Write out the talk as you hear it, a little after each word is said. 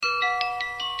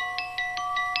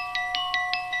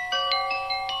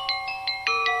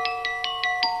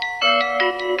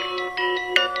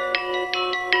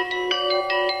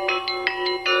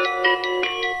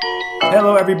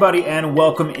everybody, and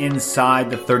welcome inside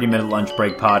the 30-Minute Lunch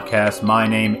Break podcast. My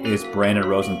name is Brandon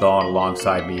Rosenthal, and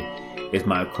alongside me is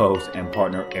my co-host and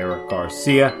partner, Eric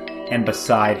Garcia, and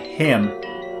beside him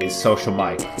is Social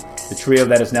Mike. The trio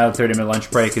that is now the 30-Minute Lunch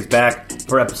Break is back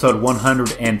for episode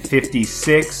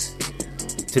 156.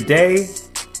 Today,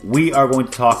 we are going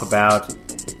to talk about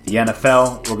the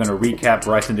NFL. We're going to recap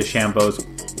Bryson DeChambeau's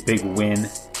big win.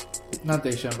 Not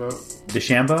DeChambeau.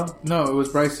 DeChambeau? No, it was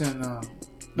Bryson.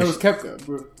 No, it was Koepka.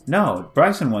 Bro. No,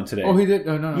 Bryson won today. Oh, he did?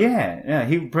 No. Yeah.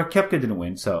 Koepka didn't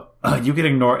win, so you can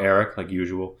ignore Eric like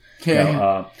usual.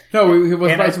 Yeah. It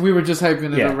was Bryson. We were just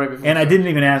hyping it up right before. And I didn't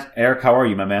even ask, Eric, how are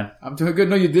you, my man? I'm doing good.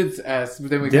 No, you did ask. But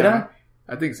then Did I?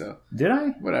 I think so. Did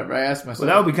I? Whatever. I asked myself. Well,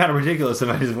 that would be kind of ridiculous if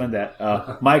I just went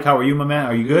that. Mike, how are you, my man?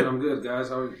 Are you good? I'm good, guys.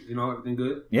 How are you? Everything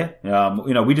good? Yeah.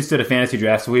 We just did a fantasy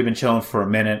draft, so we've been chilling for a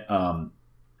minute.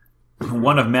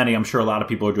 One of many. I'm sure a lot of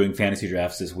people are doing fantasy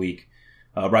drafts this week.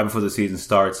 Right before the season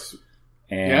starts.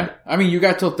 And yeah. I mean, you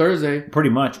got till Thursday. Pretty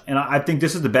much. And I think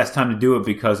this is the best time to do it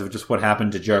because of just what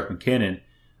happened to Jerick McKinnon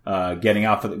going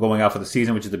out for the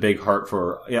season, which is a big heart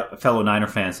for fellow Niner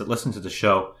fans that listen to the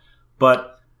show.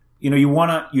 But, you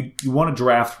want to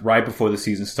draft right before the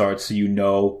season starts so you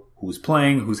know who's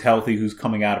playing, who's healthy, who's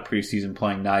coming out of preseason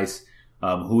playing nice,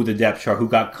 who the depth chart, who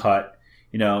got cut.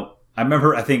 I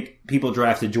remember, I think people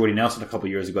drafted Jordy Nelson a couple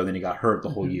years ago, then he got hurt the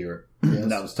whole year. Yes.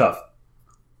 And that was tough.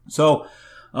 So,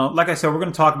 like I said, we're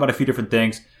going to talk about a few different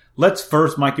things. Let's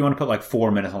first, Mike, you want to put like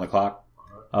 4 minutes on the clock?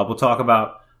 We'll talk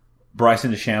about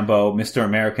Bryson DeChambeau, Mr.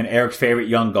 American, Eric's favorite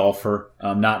young golfer,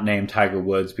 not named Tiger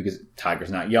Woods because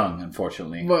Tiger's not young,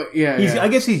 unfortunately. But yeah, I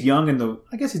guess he's young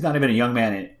I guess he's not even a young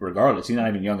man regardless. He's not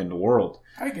even young in the world.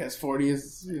 I guess 40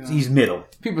 is, He's middle.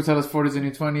 People tell us 40 is the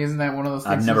new 20. Isn't that one of those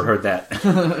things? I've never heard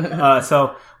that.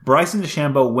 So Bryson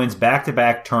DeChambeau wins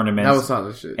back-to-back tournaments. That was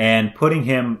solid shit. And putting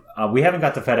him, we haven't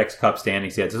got the FedEx Cup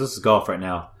standings yet, so this is golf right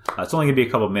now. It's only going to be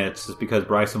a couple minutes just because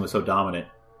Bryson was so dominant.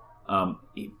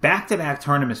 Back-to-back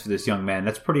tournaments for this young man,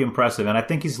 that's pretty impressive. And I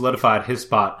think he's solidified his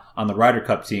spot on the Ryder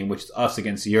Cup team, which is us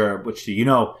against Europe, which,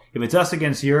 if it's us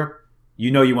against Europe,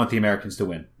 you want the Americans to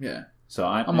win. Yeah. So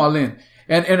I'm all in.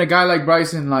 And a guy like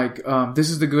Bryson, this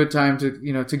is the good time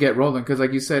to get rolling. Cause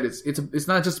like you said, it's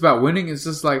not just about winning. It's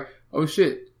just like, oh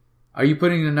shit, are you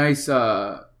putting a nice,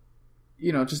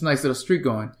 just nice little streak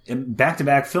going? And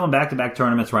filling back-to-back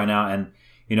tournaments right now. And,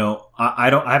 we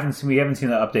haven't seen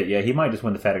the update yet. He might just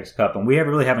win the FedEx Cup. And we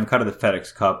really haven't cut the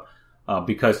FedEx Cup,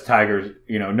 because Tiger's,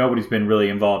 nobody's been really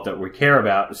involved that we care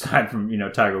about aside from,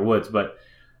 Tiger Woods. But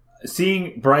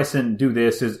seeing Bryson do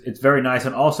this it's very nice.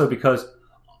 And also because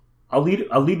I'll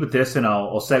lead with this and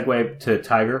I'll segue to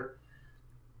Tiger.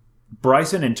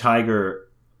 Bryson and Tiger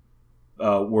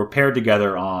were paired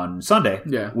together on Sunday,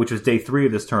 which was day 3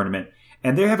 of this tournament,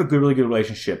 and they have a really good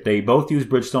relationship. They both use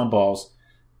Bridgestone balls.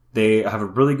 They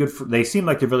have they seem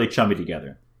like they're really chummy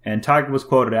together. And Tiger was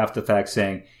quoted after the fact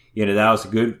saying, that was a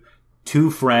good 2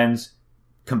 friends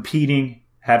competing,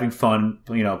 having fun,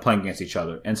 playing against each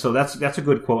other. And so that's a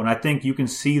good quote. And I think you can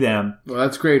see them. Well,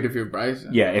 that's great if you're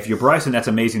Bryson. Yeah, if you're Bryson, that's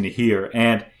amazing to hear.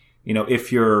 And,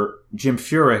 if you're Jim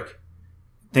Furyk,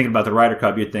 thinking about the Ryder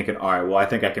Cup, you're thinking, all right, well, I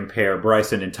think I can pair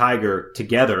Bryson and Tiger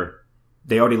together.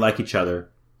 They already like each other.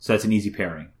 So that's an easy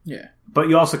pairing. Yeah. But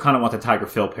you also kind of want the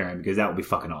Tiger-Phil pairing because that would be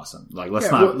fucking awesome. Like,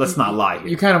 let's not lie here.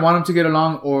 You kind of want them to get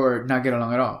along or not get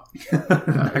along at all.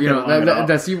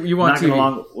 That's you want to.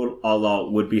 Not getting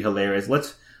along would be hilarious.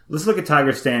 Let's look at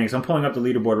Tiger's standings. I'm pulling up the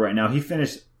leaderboard right now. He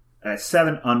finished at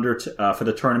 7 under for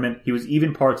the tournament. He was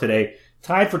even par today,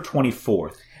 tied for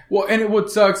 24th. Well, and what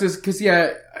sucks is because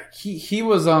he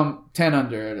was 10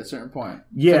 under at a certain point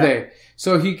today.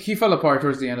 So he fell apart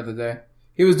towards the end of the day.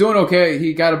 He was doing okay.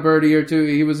 He got a birdie or two.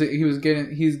 He's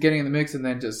getting in the mix and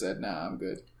then just said, "Nah, I'm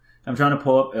good." I'm trying to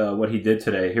pull up what he did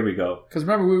today. Here we go. Because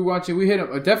remember, we hit him.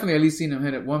 Definitely at least seen him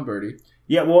hit it 1 birdie.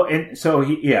 Yeah, well, and so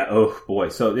oh boy.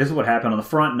 So this is what happened on the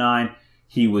front 9.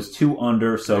 He was 2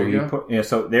 under. So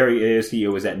so there he is. He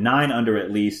was at 9 under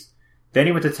at least. Then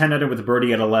he went to 10 under with a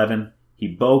birdie at 11.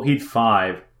 He bogeyed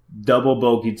 5, double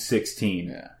bogeyed 16.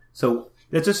 Yeah. So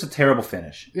that's just a terrible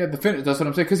finish. Yeah, the finish. That's what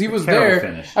I'm saying. Because he was there.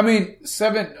 Finish. I mean,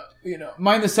 7.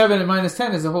 -7 and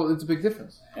 -10 is it's a big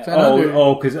difference.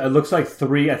 Because it looks like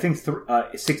 3. I think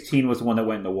 16 was the one that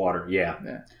went in the water. Yeah.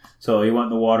 So he went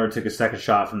in the water, took a second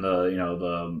shot from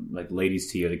the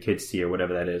ladies' tee or the kids' tee or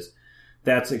whatever that is.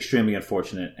 That's extremely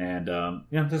unfortunate, and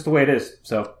just the way it is.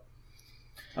 So.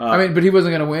 But he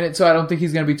wasn't going to win it, so I don't think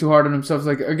he's going to be too hard on himself.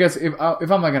 Like, I guess if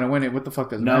I'm not going to win it, what the fuck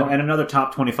does it matter? And another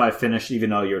top 25 finish, even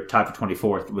though you're tied for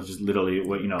 24th, which is literally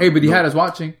what Hey, but he had us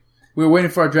watching. We were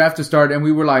waiting for our draft to start, and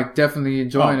we were like definitely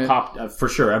enjoying it. For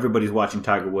sure, everybody's watching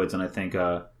Tiger Woods, and I think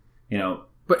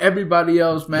But But everybody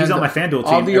else, man, he's on my FanDuel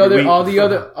team. All the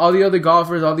other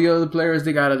golfers, all the other players,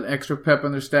 they got an extra pep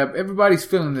on their step. Everybody's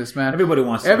feeling this, man. Everybody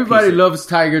wants. Everybody loves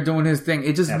Tiger doing his thing.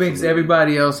 It just makes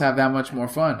everybody else have that much more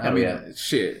fun. I mean,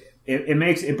 shit.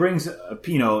 It brings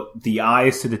the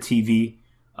eyes to the TV,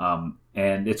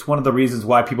 and it's one of the reasons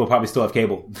why people probably still have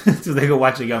cable, so they go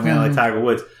watch a young man like Tiger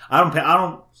Woods. I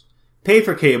don't pay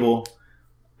for cable.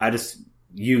 I just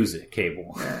use it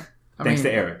cable. Yeah. Thanks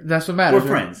to Eric. That's what matters. We're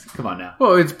friends. Come on now.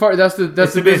 Well, it's part. That's the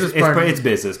business part. It's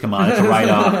business. Come on, it's a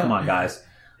write-off. Come on, guys.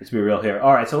 Let's be real here.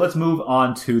 All right, so let's move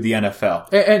on to the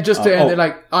NFL. And just to end,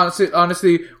 like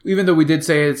honestly, even though we did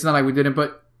say it, it's not like we didn't,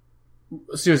 but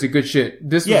seriously, good shit.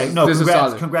 This is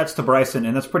solid. Congrats to Bryson,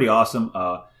 and that's pretty awesome.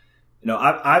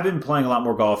 I've been playing a lot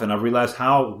more golf, and I've realized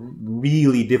how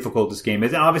really difficult this game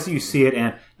is. And obviously, you see it,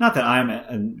 and not that I'm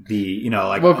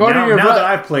that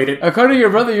I've played it. According to your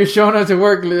brother, you're showing up to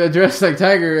work dressed like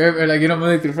Tiger, like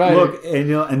Monday through Friday. Look,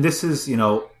 and this is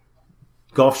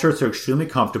golf shirts are extremely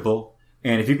comfortable,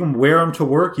 and if you can wear them to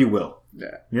work, you will.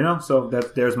 Yeah. So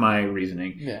there's my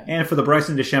reasoning. Yeah. And for the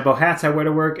Bryson DeChambeau hats I wear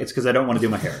to work, it's because I don't want to do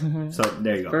my hair. So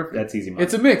there you go. Perfect. That's easy money.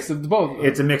 It's a mix of both.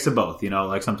 It's a mix of both.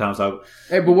 Like sometimes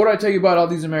Hey, but what do I tell you about all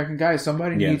these American guys?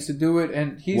 Somebody needs to do it,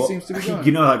 and he seems to be doing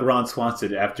it. Like Ron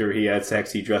Swanson, after he had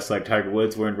sex, he dressed like Tiger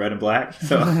Woods wearing red and black.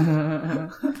 So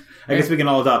I guess we can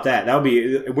all adopt that. That would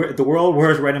be the world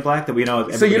wears red and black that we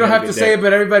know. So you don't have to say it,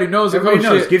 but everybody knows. Everybody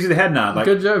knows. Gives you the head nod. Like,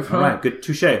 good job. All right, good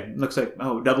touche. Looks like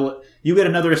double it. You get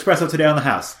another espresso today on the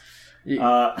house.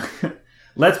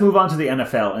 Let's move on to the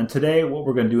NFL. And today, what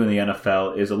we're going to do in the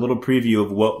NFL is a little preview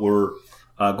of what we're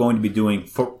going to be doing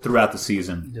throughout the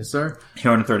season. Yes, sir. Here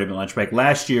on the 30-minute lunch break.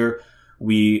 Last year,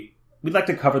 we'd like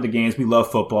to cover the games. We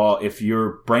love football. If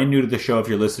you're brand new to the show, if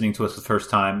you're listening to us the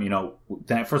first time,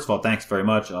 first of all, thanks very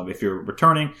much. If you're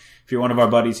returning, if you're one of our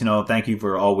buddies, thank you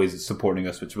for always supporting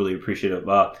us. It's really appreciative.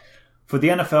 For the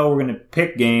NFL, we're going to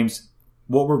pick games.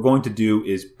 What we're going to do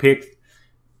is pick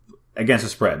against the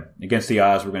spread, against the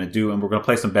odds we're going to do, and we're going to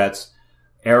play some bets.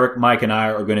 Eric, Mike, and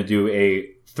I are going to do a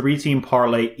 3-team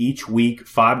parlay each week,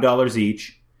 $5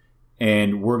 each,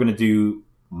 and we're going to do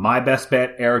my best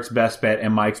bet, Eric's best bet,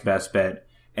 and Mike's best bet,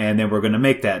 and then we're going to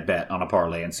make that bet on a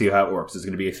parlay and see how it works. It's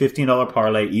going to be a $15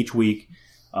 parlay each week.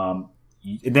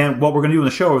 Then what we're going to do in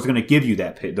the show is we're going to give you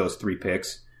those 3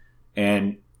 picks,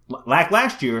 and like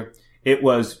last year, it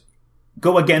was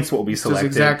go against what we selected.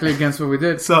 Just exactly against what we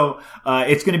did. So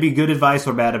it's going to be good advice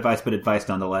or bad advice, but advice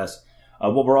nonetheless.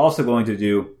 What we're also going to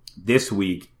do this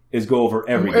week is go over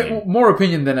every game. More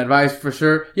opinion than advice, for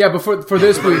sure. Yeah, but for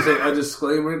this week... a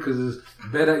disclaimer, because it's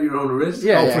bet at your own risk.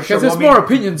 Yeah, for sure. Because it's more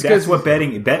opinions. That's what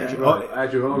betting...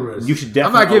 at your own risk. You should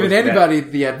definitely... I'm not giving anybody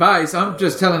the advice. I'm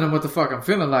just telling them what the fuck I'm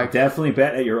feeling like. Definitely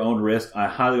bet at your own risk. I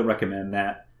highly recommend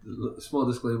that. Small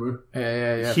disclaimer.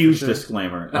 Yeah. Huge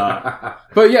disclaimer.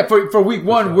 But yeah, for week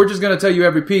 1, we're just gonna tell you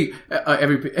every peak.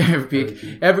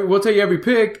 We'll tell you every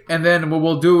pick, and then what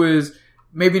we'll do is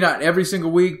maybe not every single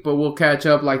week, but we'll catch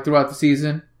up like throughout the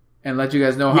season and let you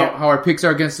guys know how our picks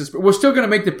are against this. We're still gonna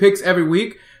make the picks every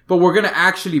week, but we're gonna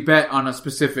actually bet on a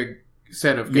specific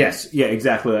set of games. Yes, yeah,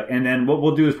 exactly. And then what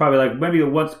we'll do is probably like maybe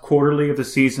once quarterly of the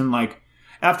season, like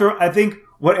after I think.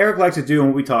 What Eric likes to do and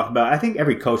what we talk about, I think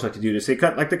every coach likes to do this. They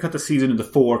cut the season into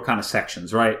 4 kind of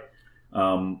sections, right?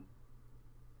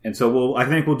 And so I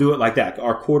think we'll do it like that.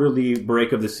 Our quarterly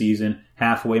break of the season,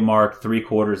 halfway mark, 3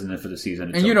 quarters, and then for the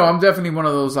season. And I'm definitely one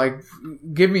of those, like,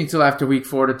 give me until after week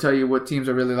 4 to tell you what teams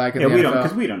are really like in the NFL.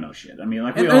 Because we don't know shit. I mean,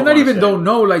 like, and not even don't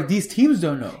know, like, these teams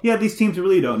don't know. Yeah, these teams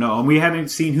really don't know. And we haven't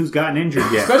seen who's gotten injured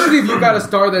yet. Especially if you got a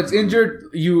star that's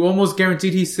injured, you almost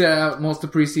guaranteed he's set out most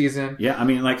of preseason. Yeah, I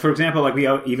mean, like, for example, like,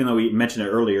 even though we mentioned it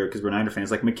earlier because we're Niner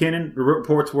fans, like, McKinnon, the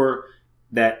reports were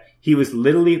that he was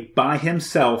literally by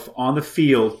himself on the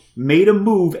field, made a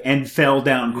move, and fell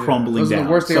down, crumbling down. That's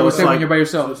the worst thing I would say when you're by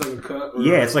yourself. So it's like a cut.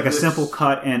 It's like a simple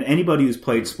cut. And anybody who's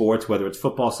played sports, whether it's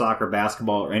football, soccer,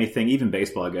 basketball, or anything, even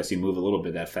baseball, I guess you move a little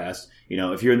bit that fast.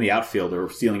 If you're in the outfield or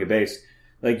stealing a base,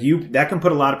 that can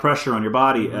put a lot of pressure on your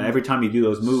body every time you do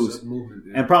those moves.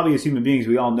 And probably as human beings,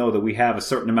 we all know that we have a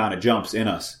certain amount of jumps in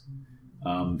us.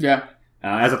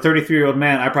 As a 33-year-old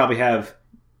man, I probably have...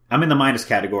 I'm in the minus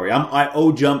category. I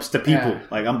owe jumps to people. Yeah.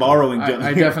 Like, I'm borrowing jumps.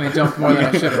 I definitely jumped more than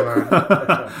I should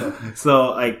have.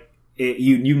 So, like,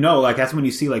 like, that's when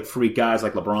you see, like, freak guys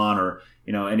like LeBron or,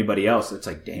 anybody else. It's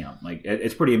like, damn. Like,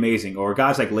 it's pretty amazing. Or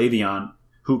guys like Le'Veon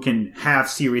who can have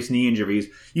serious knee injuries.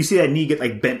 You see that knee get,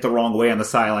 like, bent the wrong way on the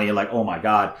sideline. You're like, oh, my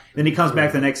God. Then he comes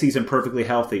back the next season perfectly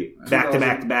healthy.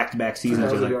 Back-to-back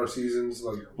seasons.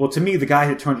 Well, to me, the guy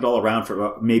that turned it all around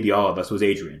for maybe all of us was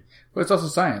Adrian. But it's also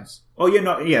science. Oh,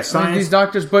 science. I mean, these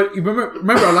doctors, but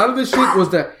remember, a lot of this shit was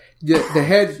that the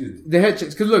head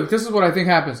because look, this is what I think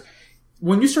happens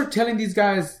when you start telling these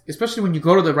guys, especially when you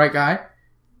go to the right guy.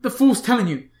 The fool's telling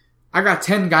you, I got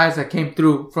 10 guys that came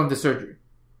through from the surgery.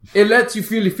 It lets you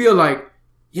feel like,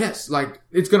 yes, like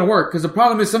it's gonna work. Because the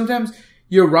problem is sometimes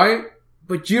you're right,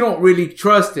 but you don't really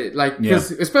trust it. Like, cause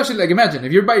especially like imagine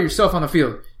if you're by yourself on the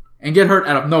field and get hurt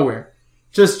out of nowhere,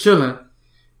 just chilling.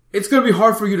 It's gonna be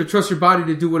hard for you to trust your body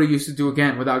to do what it used to do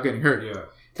again without getting hurt. Yeah.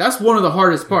 That's one of the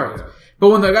hardest parts. Yeah. But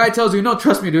when the guy tells you, no,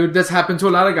 trust me, dude, that's happened to a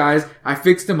lot of guys. I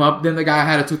fixed him up. Then the guy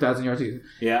had a 2,000-yard season.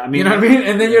 Yeah, I mean, you know what I mean?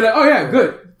 And then you're like, oh yeah,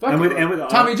 good. And with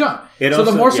Tommy John. So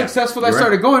the more successful I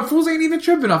started going, fools ain't even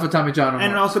tripping off of Tommy John.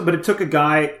 And also, but it took a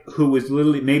guy who was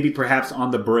literally maybe perhaps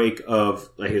on the break of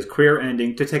like his career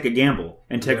ending to take a gamble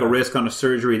and take a risk on a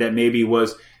surgery that maybe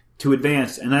was too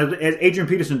advanced. And as Adrian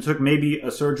Peterson took maybe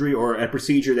a surgery or a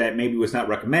procedure that maybe was not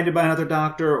recommended by another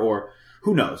doctor or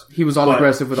who knows. He was all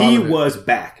aggressive with all of it. He was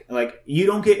back. Like, you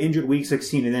don't get injured week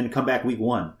 16 and then come back week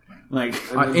 1. Like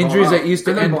injuries that used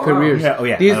to end careers. Yeah, oh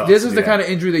yeah. This is the kind of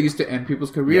injury that used to end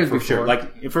people's careers for before. Sure.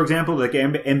 Like, for example, like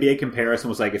NBA comparison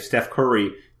was like if Steph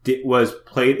Curry was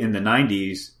played in the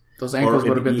 90s. Those ankles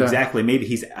would have been done. Exactly. Maybe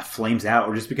he's flames out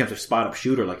or just becomes a spot-up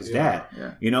shooter like his dad.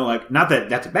 Yeah. You know, like, not that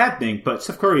that's a bad thing, but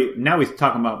Steph Curry, now he's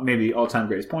talking about maybe all-time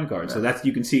greatest point guard. Right. So that's,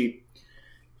 you can see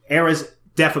eras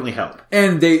definitely help.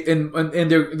 And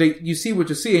you see what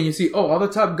you see, and you see, all the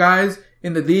top guys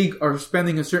in the league are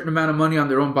spending a certain amount of money on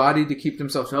their own body to keep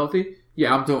themselves healthy.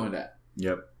 Yeah, I'm doing that.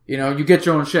 Yep. You know, you get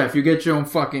your own chef, you get your own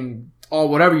fucking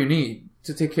whatever you need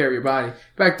to take care of your body.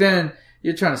 Back then,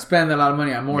 you're trying to spend a lot of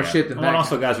money on more shit than that. And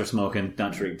also, guys are smoking,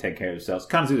 not sure you can take care of themselves.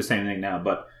 Kind of do the same thing now,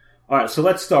 but all right. So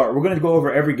let's start. We're going to go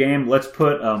over every game. Let's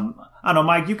put, I don't know,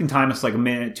 Mike, you can time us like a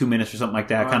minute, 2 minutes or something like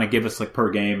that. Kind of give us like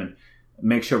per game and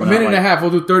make sure we're not a minute and a half.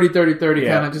 We'll do 30,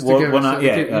 kind of just to give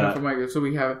us for Mike, so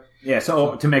we have it. Yeah,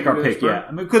 so to make our pick,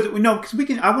 because we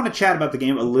can. I want to chat about the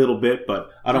game a little bit, but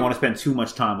I don't want to spend too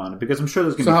much time on it because I'm sure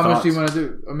there's going to be. So how much do you want to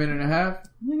do? A minute and a half?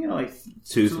 You know, like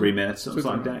 2-3 minutes, something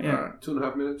like that. Yeah, right.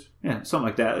 2.5 minutes. Yeah, something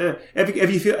like that.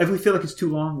 If we feel like it's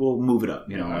too long, we'll move it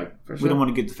up. You know, we don't want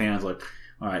to get the fans like,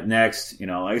 all right, next. You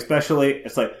know, like especially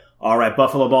it's like, all right,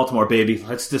 Buffalo, Baltimore, baby,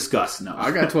 let's discuss. No, I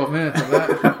got 12 minutes on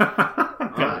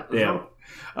that. God damn.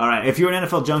 All right, if you're an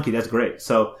NFL junkie, that's great.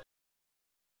 So.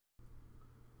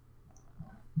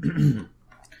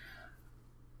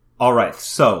 All right,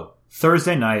 so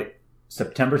Thursday night,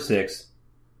 September 6th,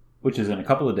 which is in a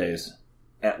couple of days,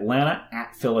 Atlanta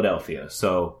at Philadelphia.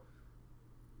 So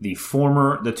the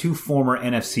two former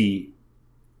NFC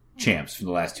champs from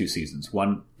the last 2 seasons.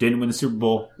 One didn't win the Super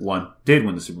Bowl, one did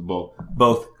win the Super Bowl.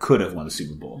 Both could have won the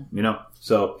Super Bowl, you know?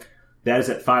 So that is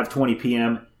at 5:20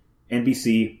 p.m.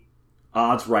 NBC.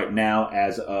 Odds right now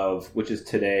as of, which is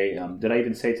today. Did I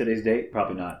even say today's date?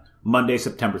 Probably not. Monday,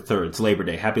 September 3rd. It's Labor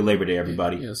Day. Happy Labor Day,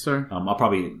 everybody. Yes, sir. We'll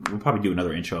probably do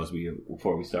another intro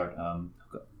before we start.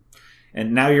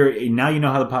 And now you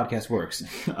know how the podcast works.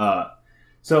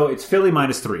 So it's Philly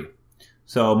 -3.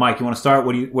 So Mike, you want to start?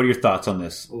 What are your thoughts on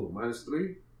this? Oh,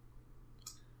 -3.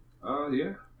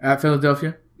 Yeah. At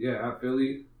Philadelphia. Yeah, at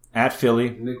Philly. At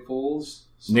Philly. Nick Foles.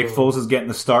 Nick Foles is getting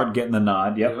the start, getting the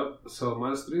nod. Yep. So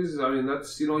 -3 is, I mean,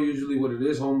 that's usually what it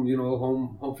is. Home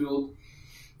field.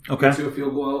 Okay. Gets you a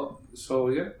field goal out. So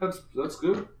yeah, that's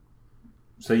good.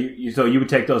 So you would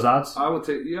take those odds? I would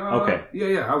take Okay.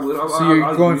 Yeah, I would. So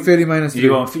you're going Philly -3.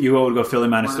 You would go Philly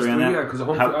 -3 on that?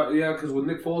 Yeah, because with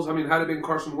Nick Foles, I mean, had it been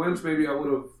Carson Wentz, maybe I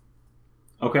would have.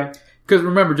 Okay. Because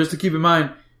remember, just to keep in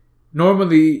mind,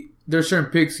 normally there's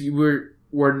certain picks we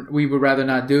would rather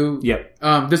not do. Yep.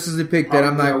 This is the pick that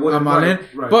I'm all in.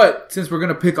 Right. But since we're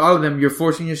gonna pick all of them, you're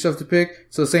forcing yourself to pick.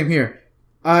 So same here.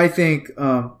 I think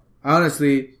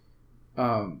honestly,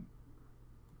 I'm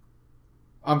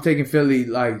taking Philly.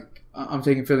 I'm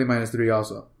taking Philly -3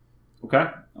 also. Okay.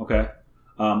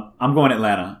 I'm going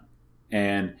Atlanta,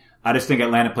 and I just think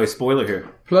Atlanta plays spoiler here.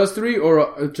 +3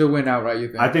 or to win outright? You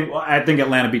think? I think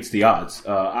Atlanta beats the odds.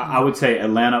 I would say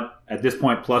Atlanta at this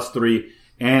point +3,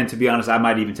 and to be honest, I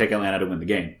might even take Atlanta to win the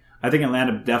game. I think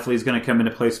Atlanta definitely is going to come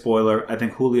into play spoiler. I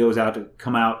think Julio is out to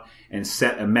come out and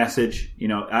set a message. You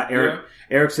know,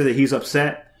 Eric said that he's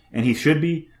upset. And he should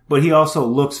be, but he also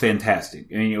looks fantastic.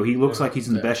 And, you know, he looks like he's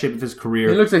in the best shape of his career.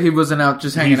 He looks like he wasn't out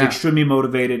just hanging out. He's extremely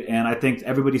motivated, and I think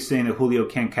everybody's saying that Julio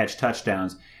can catch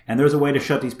touchdowns. And there's a way to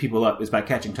shut these people up is by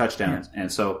catching touchdowns. Yeah.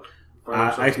 And so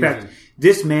I expect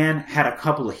this man had a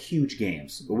couple of huge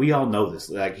games, but we all know this.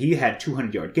 Like, he had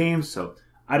 200-yard games, so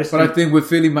I think with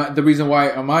Philly, the reason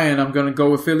why on my end I'm going to go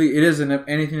with Philly, it isn't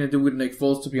anything to do with Nick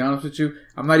Foles, to be honest with you.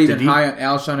 I'm not even high on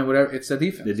Alshon and whatever. It's the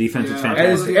defense. The defense is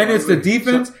fantastic. And it's the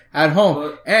defense at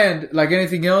home. And like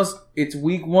anything else, it's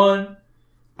week 1.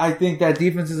 I think that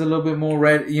defense is a little bit more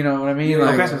red. You know what I mean?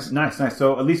 Okay, nice.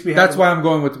 So at least we have. That's why I'm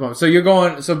going with the moment. So you're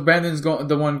going. So Brandon's going.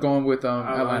 The one going with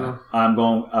Atlanta. I'm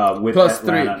going with plus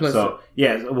Atlanta. 3. So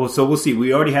yeah. Well, so we'll see.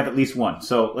 We already have at least one.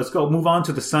 So let's go. Move on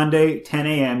to the Sunday 10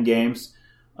 a.m. games.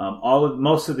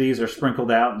 Most of these are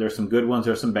sprinkled out. There's some good ones.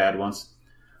 There's some bad ones.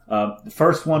 The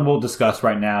first one we'll discuss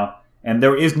right now, and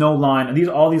there is no line. And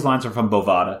all these lines are from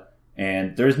Bovada.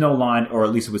 And there's no line, or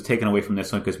at least it was taken away from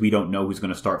this one because we don't know who's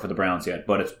going to start for the Browns yet.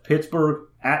 But it's Pittsburgh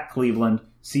at Cleveland,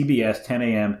 CBS, 10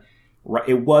 a.m.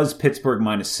 It was Pittsburgh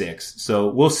 -6. So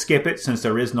we'll skip it since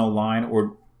there is no line.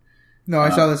 No, I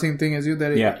saw the same thing as you.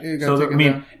 That it got taken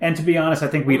down. And to be honest, I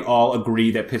think we'd all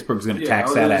agree that Pittsburgh's going to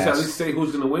tax that ass. At least say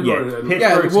who's going to win.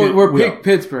 We're pick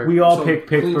Pittsburgh. We all pick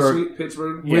Pittsburgh.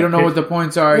 Pittsburgh. We don't know what the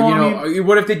points are. Well,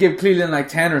 what if they give Cleveland like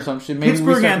 10 or some shit? Maybe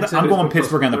Pittsburgh. I'm going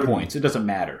Pittsburgh on the points. It doesn't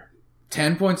matter.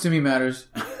 10 points to me matters.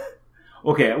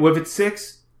 Okay, well, if it's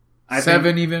 6,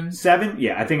 7 even. 7,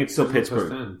 yeah, I think it's still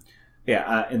Pittsburgh.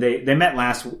 Yeah, they met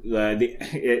last.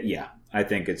 Yeah, I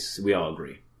think we all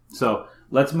agree. So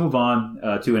let's move on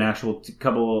to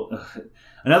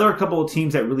another couple of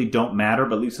teams that really don't matter,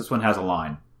 but at least this one has a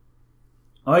line.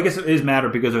 Oh, I guess it is matter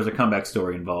because there's a comeback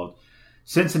story involved.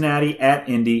 Cincinnati at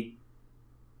Indy,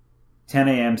 10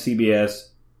 a.m.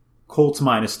 CBS, Colts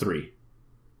 -3.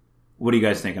 What are you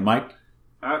guys thinking, Mike?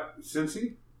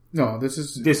 Cincy? No, this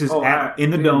is in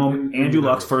the Dome. Andrew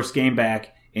Luck's first game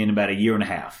back in about a year and a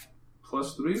half.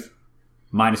 +3?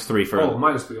 -3 for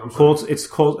 -3. I'm sorry.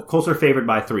 Colts are favored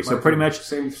by 3, so pretty much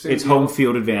same it's home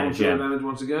field advantage. Home field advantage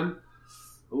once again.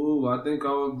 Ooh, I think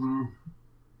I'm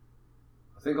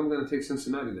going to take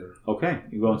Cincinnati there. Okay,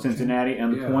 you going Cincinnati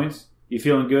and the points. You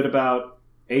feeling good about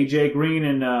AJ Green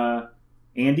and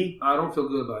Andy? I don't feel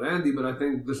good about Andy, but I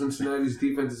think the Cincinnati's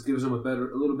defense gives them a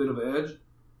little bit of an edge.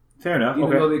 Fair enough. Even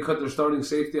though they cut their starting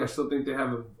safety, I still think they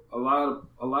have a lot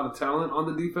of talent on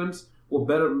the defense. Well,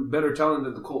 better talent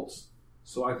than the Colts.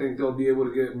 So I think they'll be able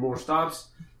to get more stops.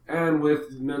 And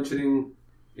with mentioning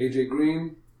AJ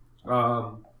Green,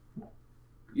 I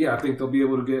think they'll be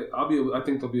able to get. I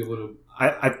think they'll be able to.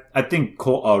 I think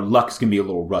Luck's gonna be a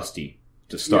little rusty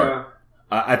to start.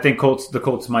 Yeah. I think the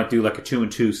Colts might do like a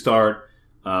 2-2 start.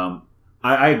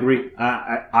 I agree.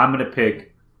 I'm gonna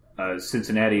pick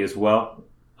Cincinnati as well.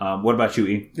 What about you,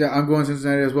 E? Yeah, I'm going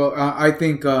Cincinnati as well. I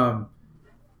think.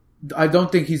 I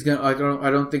don't think he's gonna. I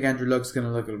don't think Andrew Luck's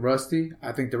gonna look rusty.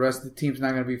 I think the rest of the team's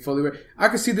not gonna be fully ready. I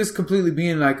could see this completely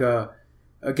being like a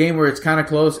game where it's kind of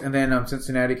close, and then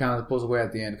Cincinnati kind of pulls away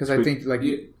at the end because I think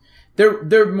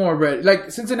they're more ready. Like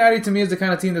Cincinnati to me is the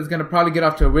kind of team that's gonna probably get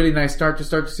off to a really nice start to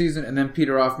start the season, and then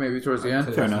peter off maybe towards the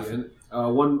end. Fair enough.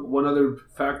 One other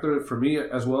factor for me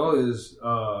as well is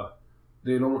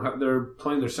they're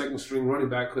playing their second string running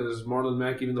back because Marlon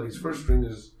Mack, even though he's first string,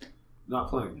 is not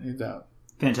playing. He's out.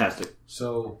 Fantastic.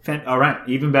 So all right,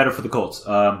 even better for the Colts.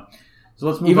 So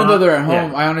let's move even on. though they're at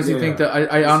home, I honestly think that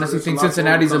I honestly think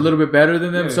Cincinnati's a little bit better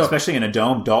than them. So especially in a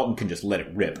dome, Dalton can just let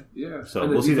it rip. Yeah. So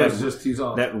we'll see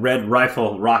that red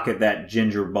rifle rocket that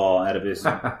ginger ball out of his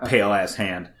pale ass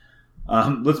hand.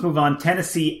 Let's move on.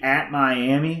 Tennessee at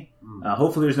Miami.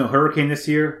 Hopefully there's no hurricane this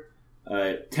year.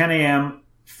 10 a.m.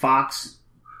 Fox.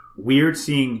 Weird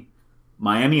seeing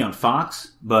Miami on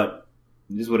Fox, but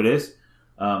it is what it is.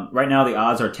 Right now, the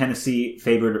odds are Tennessee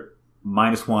favored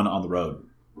 -1 on the road.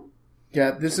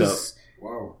 Yeah, this is...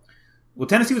 Wow. Well,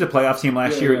 Tennessee was a playoff team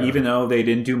last year, even though they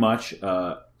didn't do much.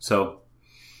 New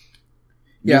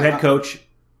head coach.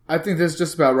 I think that's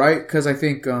just about right, because I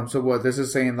think... this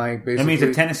is saying, like, basically... That means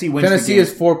if Tennessee wins Tennessee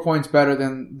is 4 points better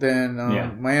than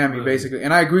Miami, basically.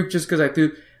 And I agree just because I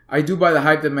do buy the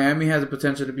hype that Miami has the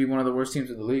potential to be one of the worst teams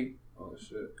in the league. Oh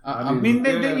shit!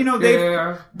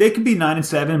 They can be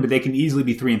 9-7, but they can easily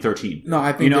be 3-13. No,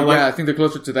 I think I think they're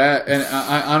closer to that. And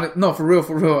no, for real,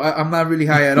 I'm not really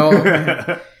high at all.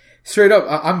 Straight up,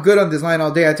 I'm good on this line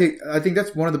all day. I think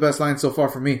that's one of the best lines so far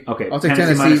for me. Okay, I'll take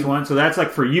Tennessee -1. So that's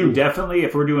like for you, definitely.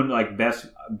 If we're doing like best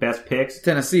picks,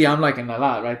 Tennessee, I'm liking a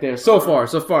lot right there. So far,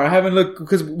 I haven't looked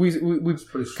because we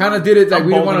kind of did it like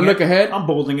we didn't want to look ahead. I'm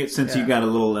bolding it since you got a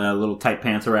little tight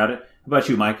pants around it. How about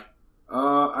you, Mike?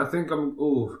 I think I'm.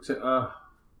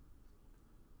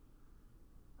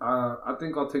 I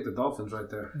think I'll take the Dolphins right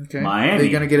there. Okay, Miami.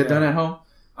 They're gonna get it done at home.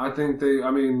 I think they.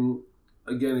 I mean,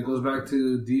 again, it goes back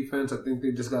to defense. I think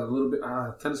they just got a little bit.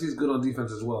 Tennessee's good on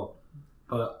defense as well,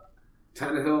 but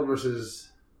Tannehill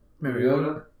versus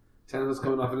Mariota. Tannehill's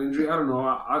coming off an injury. I don't know.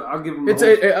 I'll give him. I'll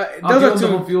give him the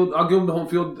home field. I'll give him the home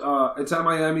field. It's at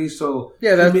Miami, so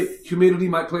humidity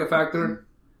might play a factor.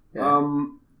 Yeah.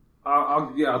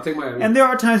 I'll take Miami. And there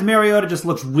are times Mariota just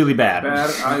looks really bad.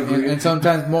 I agree. And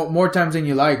sometimes more times than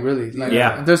you like, really. Like,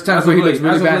 yeah. There's times where he looks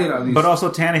really bad. But also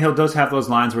Tannehill does have those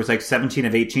lines where it's like 17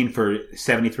 of 18 for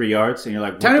 73 yards, and you're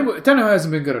like, Tannehill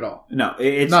hasn't been good at all. No,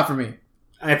 it's not for me.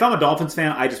 If I'm a Dolphins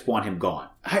fan, I just want him gone.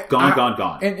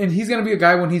 Gone. And he's going to be a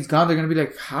guy when he's gone, they're going to be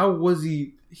like, how was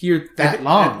he here that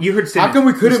long? You heard Simmons. How come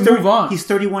we couldn't move on? He's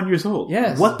 31 years old.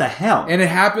 Yes. What the hell? And it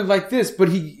happened like this, but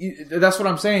that's what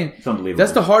I'm saying. It's unbelievable.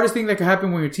 That's the hardest thing that can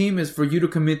happen when your team is for you to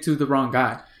commit to the wrong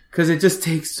guy. Because it just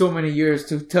takes so many years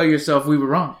to tell yourself we were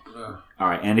wrong. All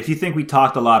right. And if you think we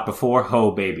talked a lot before,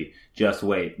 baby. Just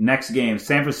wait. Next game,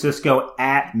 San Francisco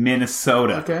at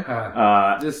Minnesota. Okay.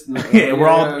 We're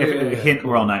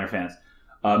all Niner fans.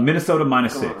 Minnesota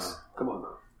 -6. Come on now.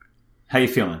 How you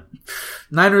feeling?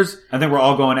 Niners. I think we're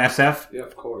all going SF. Yeah,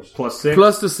 of course. +6.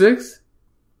 Plus the 6.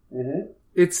 Mm-hmm.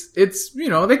 It's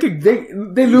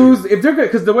they lose if they're good,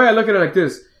 because the way I look at it like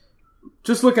this,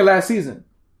 just look at last season.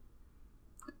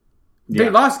 They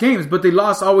lost games, but they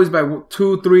lost always by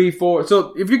 2, 3, 4.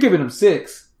 So if you're giving them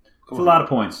 6, it's a lot of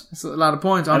points. It's a lot of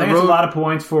points on I think the road. It's a lot of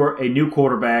points for a new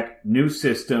quarterback, new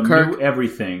system, new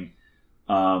everything.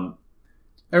 And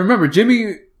remember,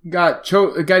 Jimmy got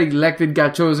elected,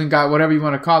 got chosen, got whatever you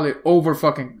want to call it, over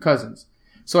fucking Cousins.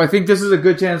 So I think this is a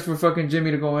good chance for fucking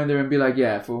Jimmy to go in there and be like,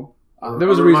 yeah, fool. There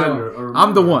was a reason.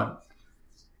 I'm the one.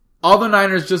 All the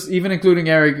Niners, just even including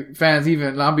Eric fans,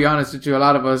 I'll be honest with you, a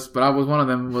lot of us, but I was one of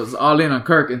them, was all in on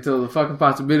Kirk until the fucking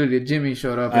possibility of Jimmy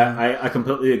showed up. I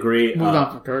completely agree. Moved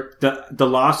on from Kirk. The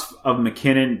loss of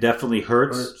McKinnon definitely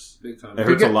hurts. Big time. It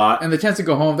hurts a lot. And the chance to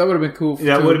go home, that would have been cool.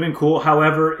 That would have been cool.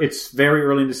 However, it's very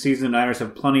early in the season. The Niners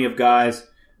have plenty of guys,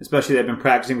 especially that have been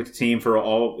practicing with the team for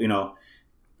all,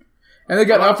 And they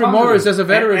got Alfred Morris as a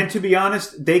veteran. And to be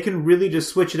honest, they can really just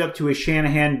switch it up to a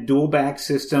Shanahan dual back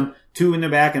system, 2 in the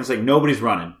back, and it's like nobody's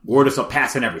running. We're just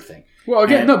passing everything. Well,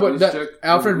 again,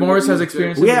 Alfred Morris has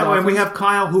experience. And we have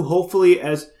Kyle, who hopefully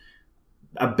has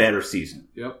a better season.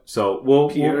 Yep. So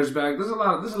Pierre's back. There's a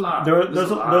lot.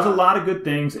 There's a lot of good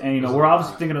things, and we're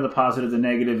obviously thinking of the positive. The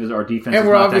negative is our defense and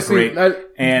is not that great.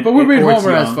 But we're being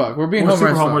homer as fuck. We're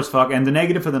homer as fuck. And the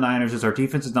negative for the Niners is our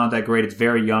defense is not that great. It's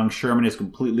very young. Sherman is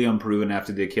completely unproven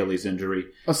after the Achilles injury.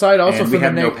 Aside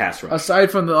from no pass rush.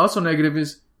 Aside from the also negative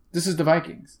is this is the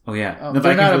Vikings. Oh yeah, the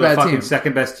Vikings are the fucking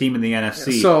second best team in the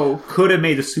NFC. So could have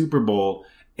made the Super Bowl,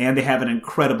 and they have an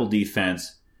incredible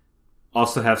defense.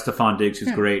 Also have Stephon Diggs,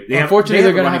 who's great. Unfortunately,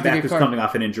 they're going to have to get who's coming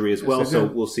off an injury as well, so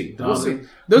we'll see.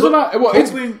 There's a lot. Well,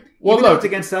 it's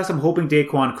against us. I'm hoping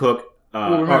Daquan Cook.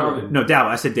 Dalvin.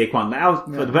 I said Daquan.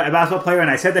 The basketball player, and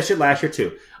I said that shit last year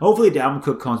too. Hopefully, Dalvin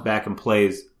Cook comes back and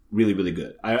plays really, really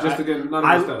good. Not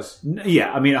against us.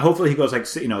 Yeah, I mean, hopefully he goes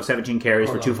 17 carries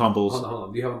for 2 fumbles. Hold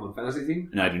on. Do you have him on fantasy team?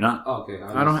 No, I do not. Oh, okay.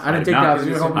 I didn't take that.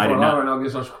 I did not.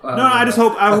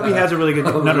 I hope he has a really good.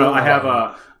 No. I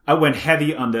have I went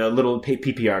heavy on the little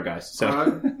PPR guys.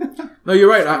 So no, you're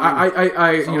right.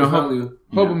 I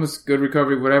hope him is good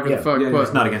recovery, whatever the fuck. But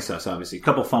it's not against us, obviously. A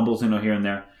couple fumbles, here and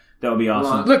there. That would be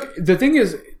awesome. Look, the thing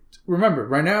is, remember,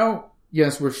 right now,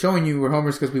 yes, we're showing you we're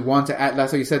homers because we want to add.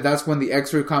 That's what you said. That's when the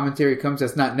extra commentary comes.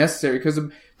 That's not necessary because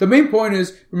the main point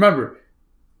is, remember,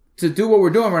 to do what we're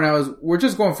doing right now is we're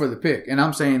just going for the pick. And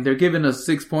I'm saying they're giving us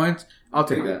 6 points. I'll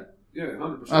take that. Yeah,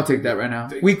 100%. I'll take that right now.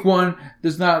 Week 1,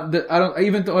 there's not.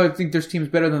 Even though I think there's teams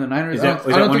better than the Niners. Is that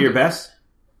one of your best?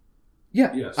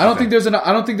 Yeah. Yes. I don't think there's a.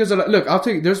 Look, I'll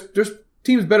take. There's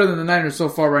teams better than the Niners so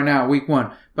far right now, week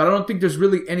 1. But I don't think there's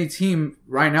really any team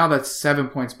right now that's 7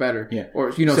 points better. Yeah.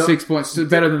 Or 6 points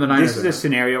better than the Niners. This is a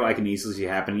scenario I can easily see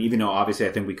happening, even though obviously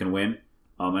I think we can win,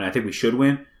 and I think we should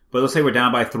win. But let's say we're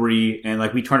down by 3, and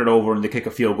we turn it over and they kick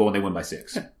a field goal and they win by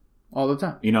 6. Yeah. All the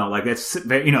time. That's,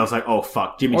 it's like, oh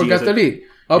fuck, Jimmy G. Or got the lead.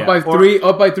 Up by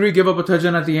 3, give up a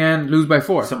touchdown at the end, lose by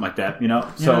 4. Something like that, So, you know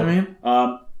what I mean?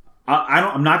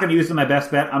 I'm not going to use it in my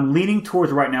best bet. I'm leaning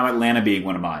towards right now Atlanta being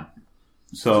one of mine.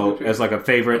 So, as a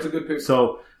favorite. That's a good pick.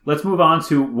 So, let's move on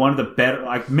to one of the better,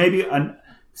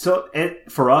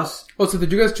 for us. Oh, so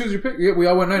did you guys choose your pick? Yeah, we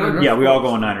all went Niners, right? Yeah, we all go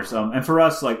on Niners. And for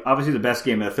us, obviously the best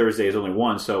game of Thursday is only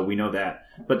one, so we know that.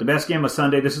 But the best game of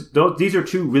Sunday, these are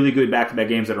 2 really good back-to-back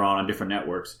games that are on different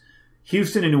networks.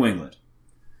 Houston and New England.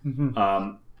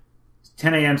 Mm-hmm.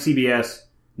 10 a.m. CBS.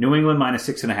 New England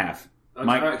 -6.5.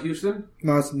 That's Houston?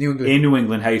 No, it's New England. In New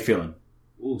England, how you feeling?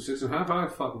 Ooh, 6.5. I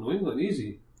fuck New England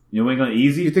easy. New England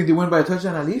easy? You think they win by a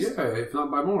touchdown at least? Yeah, if not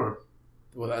by more.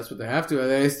 Well, that's what they have to.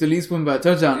 They at least win by a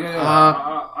touchdown.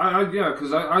 Yeah,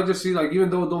 because I just see, even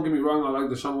though, don't get me wrong, I like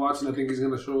Deshaun Watson. I think he's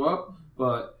going to show up.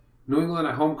 But New England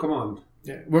at home, come on.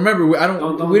 Yeah. Remember,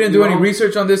 we didn't do any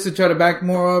research on this to try to back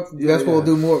more up. That's what we'll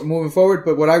do more moving forward.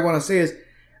 But what I want to say is,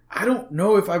 I don't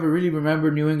know if I really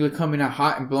remember New England coming out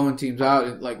hot and blowing teams out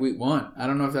in like week 1. I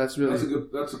don't know if that's really...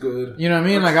 That's a good... You know what I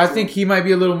mean? Like, I think he might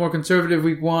be a little more conservative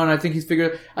week 1. I think he's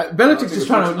figured... Belichick's just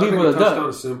trying to leave with a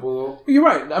dub. Simple, though. You're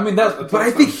right. I mean, but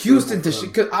I think Houston...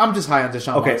 Because I'm just high on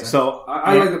Deshaun Watson. Okay, so...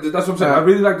 I like it. That's what I'm saying. I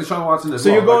really like Deshaun Watson as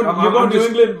well. So you're going New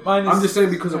England minus... I'm just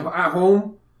saying because of at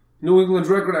home, New England's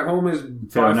record at home is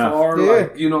by far... Yeah.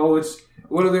 Like, you know, it's...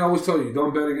 What do they always tell you?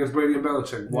 Don't bet against Brady and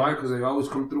Belichick. Why? Because they always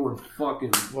come through and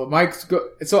fucking... Well, Mike's...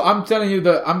 So I'm telling you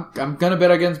that I'm going to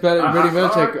bet against Brady and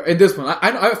Belichick in this one.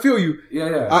 I feel you.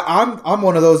 Yeah. I'm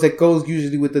one of those that goes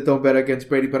usually with the don't bet against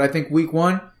Brady, but I think week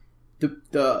 1,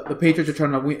 the Patriots are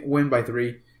trying to win by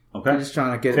 3. Okay. They're just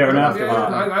trying to get... Fair enough.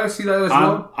 I see that as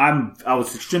well. I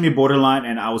was extremely borderline,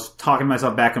 and I was talking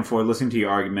myself back and forth, listening to your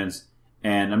arguments.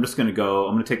 And I'm just going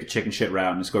to take the chicken shit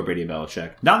route and just go Brady and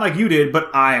Belichick. Not like you did, but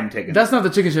I am taking That's not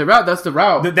the chicken shit route. That's the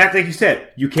route. That's like you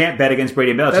said. You can't bet against Brady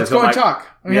and Belichick. That's going chalk.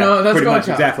 You know, that's pretty going much.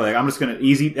 chalk. Exactly. Like, I'm just going to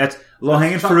easy. That's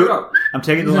low-hanging fruit. I'm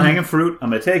taking the low-hanging fruit. I'm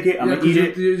going to take it. I'm going to eat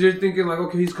it. You're thinking like,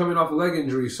 okay, he's coming off a leg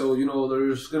injury. So, you know, they're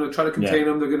just going to try to contain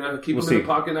him. They're going to keep him in the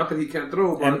pocket. Not that he can't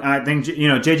throw. But... And I think, you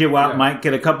know, J.J. Watt might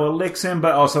get a couple of licks in,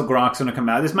 but also Gronk's going to come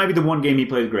out. This might be the one game he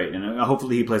plays great. And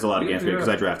hopefully he plays a lot of games great because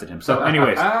I drafted him. So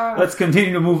anyways, let's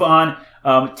continue to move on.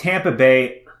 Tampa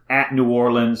Bay at New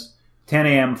Orleans, 10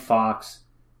 a.m. Fox.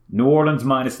 New Orleans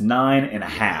minus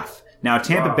 9.5. Now,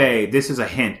 Tampa Bay, this is a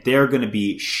hint. They're going to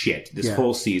be shit this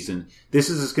whole season.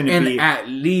 This is just going to be... And at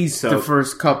least the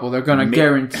first couple. They're going to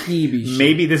guarantee be shit.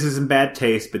 Maybe this is in bad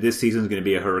taste, but this season is going to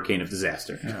be a hurricane of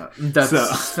disaster. Yeah, that's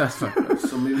not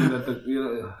so maybe that you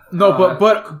know, no,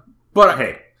 but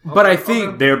hey. But I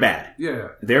think they're bad. Yeah,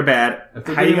 they're bad.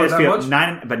 How do you guys feel?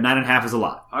 9.5 is a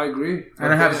lot. I agree.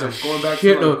 9.5 is a going back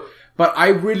shit. But I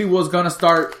really was gonna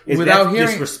start without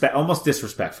hearing almost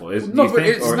disrespectful. No, but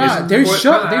it's not. They're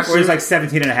shut. Or it's like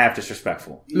 17.5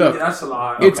 disrespectful. Look, that's a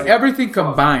lot. It's everything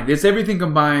combined. It's everything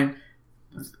combined.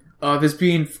 This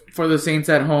being for the Saints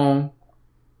at home.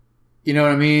 You know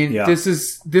what I mean? Yeah. This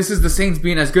is the Saints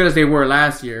being as good as they were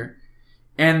last year.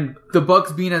 And the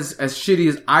Bucs being as shitty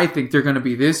as I think they're going to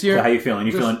be this year. So how you feeling?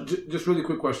 Just really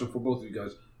quick question for both of you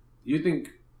guys. You think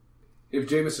if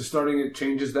Jameis is starting, it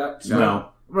changes that? No.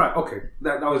 Right. Okay.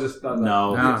 That was just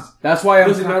no. Yes. That's why it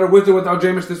doesn't matter with or without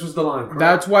Jameis. This was the line. Correct?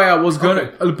 That's why I was gonna.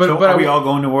 Okay. But are we all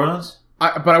going New Orleans?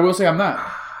 But I will say I'm not.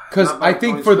 Because I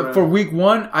think for week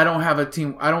 1, I don't have a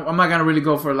team. I'm not gonna really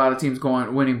go for a lot of teams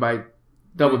winning by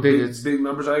double digits. Big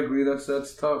numbers. I agree. That's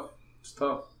tough. It's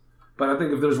tough. But I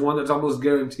think if there's one that's almost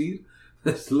guaranteed,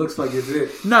 this looks like it's it.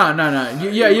 No.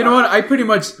 Yeah, you know what? I pretty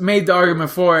much made the argument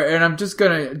for it, and I'm just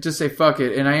gonna say fuck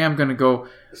it, and I am gonna go.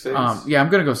 Saints. I'm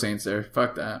gonna go Saints there.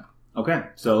 Fuck that. Okay,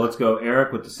 so let's go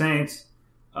Eric with the Saints.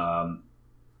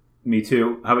 Me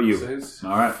too. How about you? Saints?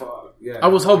 All right. Fuck. Yeah. I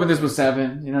was hoping this was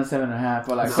 7, 7.5,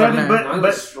 but like 7.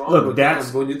 But look,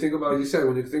 that's when you think about it,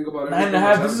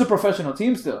 9.5. This is a professional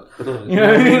team still. You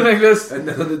know what I mean? Like this. And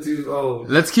the other team. Oh,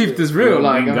 let's keep this real.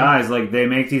 I mean, guys, like they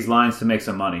make these lines to make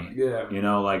some money. Yeah. You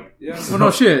know, like. Yeah. Well,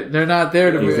 no shit. They're not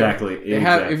there to. Exactly.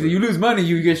 If you lose money,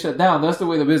 you get shut down. That's the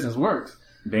way the business works.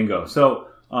 Bingo. So,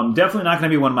 definitely not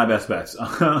going to be one of my best bets.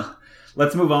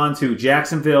 Let's move on to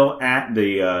Jacksonville at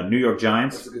the New York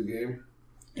Giants. That's a good game.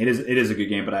 It is a good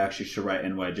game, but I actually should write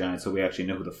NY Giants so we actually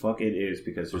know who the fuck it is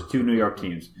because there's 2 New York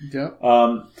teams. Yep.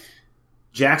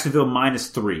 Jacksonville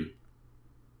 -3.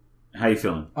 How you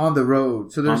feeling? On the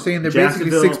road. So they're saying they're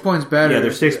basically 6 points better. Yeah,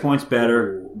 they're 6 points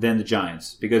better than the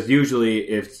Giants because usually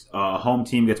if a home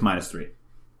team gets -3.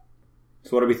 So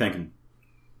what are we thinking?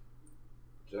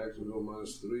 Jacksonville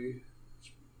 -3.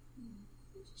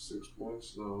 6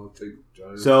 points. No, I'll take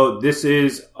Giants. So this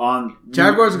is on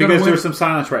Jaguars because there's some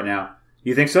silence right now.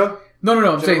 You think so? No.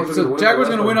 I'm saying Jaguars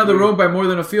going to win on the road by more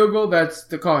than a field goal. That's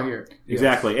the call here.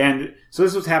 Exactly. Yes. And so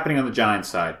this is what's happening on the Giants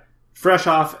side. Fresh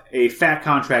off a fat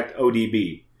contract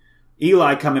ODB.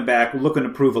 Eli coming back, looking to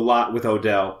prove a lot with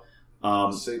Odell.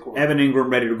 Evan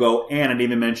Ingram ready to go. And I didn't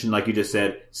even mention, like you just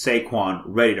said, Saquon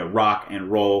ready to rock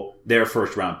and roll their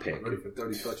first round pick. Ready for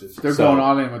 30 touches. They're going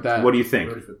all in with that. What do you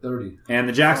think? Ready for 30. And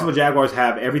the Jacksonville Jaguars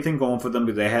have everything going for them,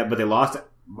 but they lost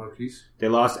Marquise. They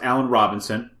lost Allen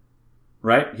Robinson.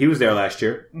 Right? He was there last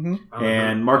year. Mm-hmm.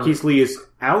 And Marquise Lee is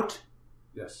out?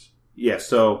 Yes. Yeah,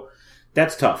 so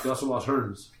that's tough. They also lost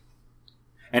Hearns.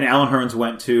 And Allen Hearns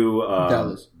went to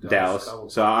Dallas.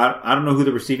 So I don't know who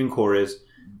the receiving core is.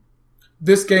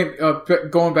 This game,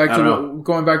 going back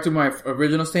to my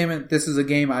original statement, this is a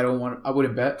game I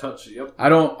wouldn't bet. Touch. Yep. I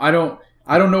don't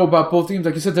know about both teams.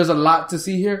 Like you said, there's a lot to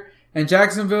see here. And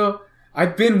Jacksonville,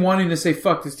 I've been wanting to say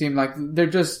fuck this team. Like they're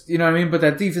just, you know what I mean? But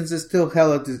that defense is still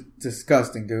hella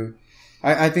disgusting, dude.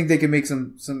 I think they can make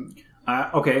some.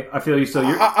 Okay, I feel you. So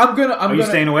Are you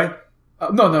staying away?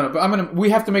 No. But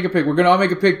we have to make a pick. We're gonna all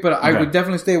make a pick, but I would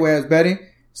definitely stay away as betting.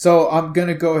 So I'm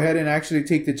gonna go ahead and actually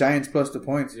take the Giants plus the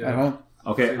points at home.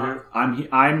 Okay,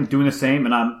 I'm doing the same,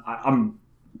 and I'm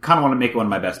kind of want to make one of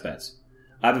my best bets.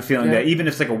 I have a feeling that even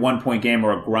if it's like a 1-point game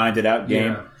or a grinded out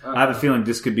game, I have a feeling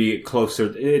this could be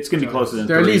closer. It's going to be closer than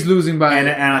they're 3. At least losing by. And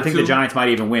I think the Giants might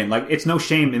even win. Like, it's no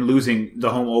shame in losing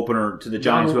the home opener to the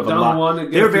Giants, who have a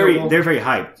lot. They're very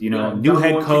hyped. You know, new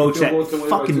head coach. That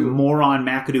fucking moron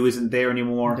McAdoo isn't there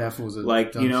anymore.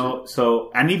 Like, you know, so,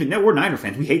 and even we're Niner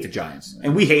fans. We hate the Giants,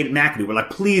 and we hate McAdoo. We're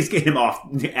like, please get him off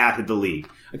out of the league.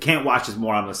 I can't watch this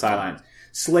moron on the sidelines.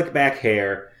 Slick back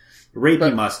hair.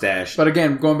 Rapey mustache. But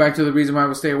again, going back to the reason why I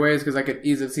would stay away is because I could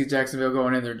easily see Jacksonville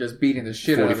going in there just beating the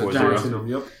shit out of the Giants.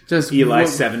 Just Eli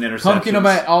 7 interceptions. Pumpkin them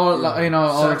at all the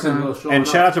time. And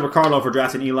shout out to Ricardo for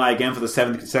drafting Eli again for the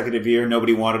 7th consecutive year.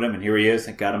 Nobody wanted him, and here he is.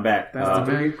 And got him back. That's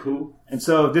very cool. And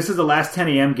so this is the last 10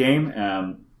 a.m. game,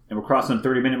 and we're crossing the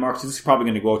 30-minute mark. So this is probably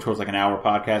going to go towards like an hour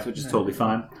podcast, which is totally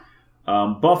fine.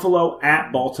 Buffalo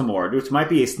at Baltimore, which might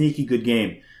be a sneaky good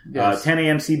game. Yes. 10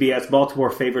 a.m. CBS, Baltimore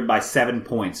favored by 7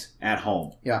 points at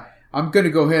home. Yeah. I'm going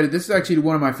to go ahead. This is actually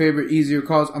one of my favorite, easier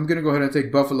calls. I'm going to go ahead and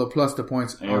take Buffalo plus the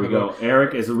points. There we go.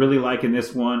 Eric is really liking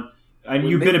this one. And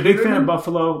you've been a big fan of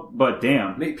Buffalo, but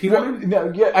damn. Nate Peterman?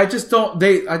 I just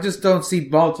don't see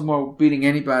Baltimore beating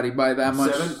anybody by that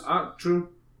much. 7? True.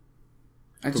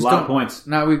 I just a lot of points.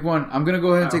 Not week 1. I'm going to go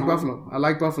ahead and take Buffalo. I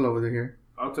like Buffalo over here.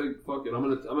 I'll take fuck it. I'm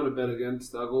gonna bet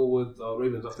against. I'll go with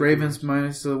Ravens. Ravens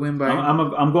minus the win by.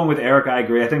 I'm going with Eric. I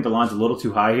agree. I think the line's a little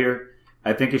too high here.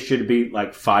 I think it should be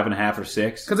like 5.5 or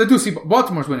 6. Because I do see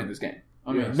Baltimore's winning this game.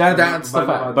 I mean, that's the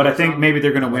fact. But I think maybe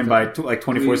they're going to win by like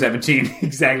 24-17,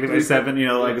 exactly by 7. You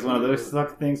know, like it's one of those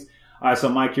suck things. All right, so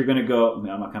Mike, you're going to go. I'm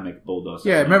not going to make Bulldogs.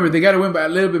 Yeah, remember they got to win by a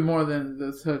little bit more than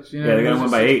the touch. You know? Yeah, they got to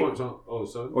win by 8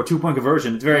 or 2-point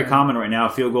conversion. It's very common right now.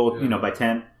 Field goal, by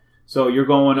 10. So you're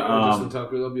going.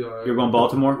 You're going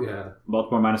Baltimore. Yeah,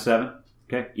 Baltimore minus 7.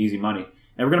 Okay, easy money.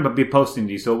 And we're going to be posting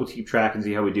these, so we'll keep track and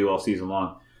see how we do all season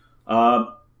long.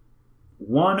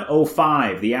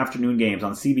 1:05, the afternoon games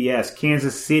on CBS.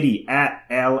 Kansas City at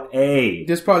LA.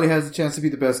 This probably has a chance to be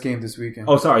the best game this weekend.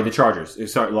 Oh, sorry, the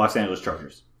Chargers. Sorry, Los Angeles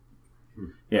Chargers.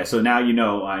 Yeah, so now you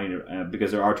know,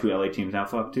 because there are 2 LA teams now.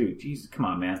 Fuck, too. Jesus, come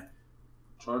on, man.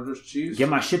 Chargers, Chiefs. Get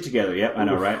my shit together. Yep, I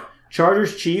know, right?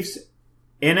 Chargers, Chiefs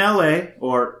in LA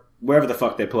or wherever the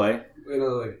fuck they play. In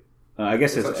LA. I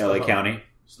guess it's LA County.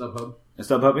 StubHub.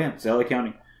 StubHub, yeah, it's LA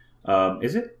County.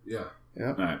 Is it? Yeah. Yeah.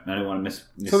 All right, I didn't want to miss.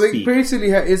 So they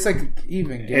basically it's like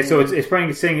even game. And so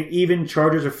it's saying even.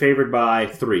 Chargers are favored by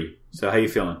 3. So how you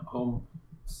feeling? Home.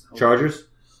 Chargers.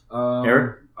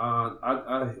 Eric.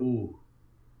 I'll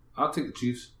take the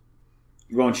Chiefs.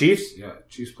 You going Chiefs? Yeah,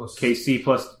 Chiefs plus KC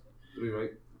plus 3,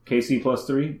 right? KC plus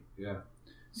 3. Yeah.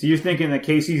 So you're thinking that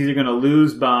KC's either going to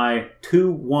lose by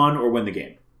 2-1 or win the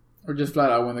game, or just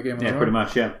flat out win the game? Yeah, pretty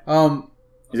much. Yeah.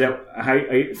 Is that how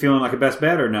are you feeling like a best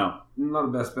bet or no? Not a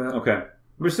best bet. Okay.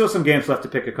 There's still some games left to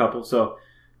pick a couple. So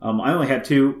I only had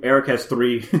 2. Eric has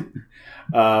 3.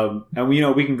 And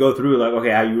we can go through like,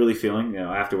 okay, how you really feeling,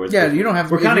 afterwards. Yeah, you don't have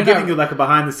to. We're kind of giving you like a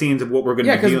behind the scenes of what we're going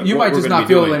to be doing. Yeah, because you might just not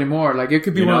feel it anymore. Like it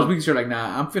could be one of those weeks you're like,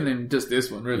 nah, I'm feeling just this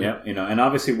one, really. Yeah, and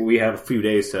obviously we have a few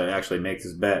days to actually make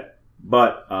this bet.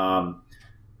 But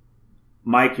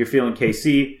Mike, you're feeling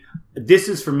KC. This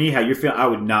is for me how you're feeling. I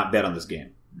would not bet on this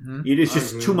game. Mm-hmm. It's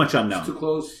just too much unknown. It's too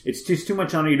close. It's just too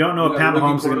much unknown. You don't know if Pat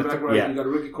Mahomes is going to. Right? Yeah, you got a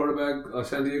rookie quarterback.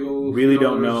 San Diego really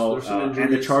don't know.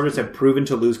 And the Chargers have proven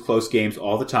to lose close games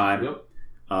all the time. Yep.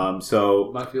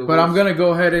 But I'm going to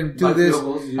go ahead and do this.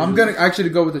 I'm going to actually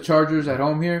go with the Chargers at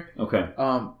home here. Okay.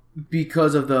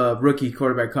 Because of the rookie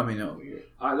quarterback coming over here.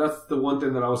 That's the one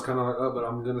thing that I was kind of like, but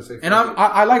I'm going to say. And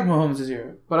I like Mahomes this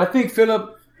year, but I think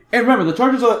Phillip. And remember, the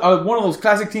Chargers are one of those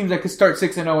classic teams that could start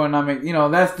 6-0, and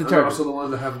that's the Chargers. They're also the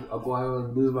ones that have Aguayo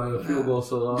and lose by a field goal.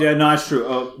 So yeah, no, it's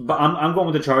true. But I'm going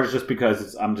with the Chargers just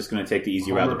because I'm just going to take the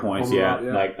easy route of the points. Yeah,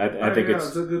 like I think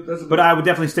it's. But I would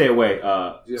definitely stay away.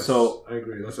 Yes, so I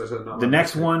agree. That's what I said. The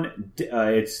next one,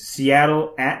 it's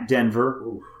Seattle at Denver.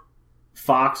 Oof.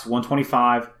 Fox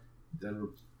 125.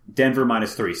 Denver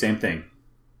minus 3. Same thing.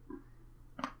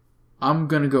 I'm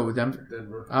gonna go with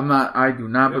Denver. I do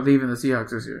not believe in the Seahawks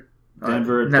this year.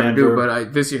 Denver. Do,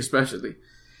 but this year especially.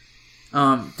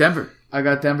 Denver. I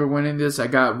got Denver winning this. I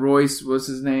got Royce. What's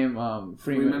his name?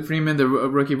 Freeman, the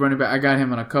rookie running back. I got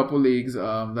him in a couple leagues.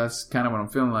 That's kind of what I'm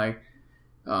feeling like.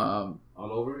 All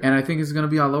over. And I think it's gonna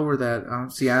be all over that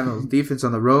Seattle's defense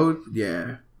on the road.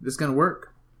 Yeah, it's gonna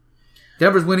work.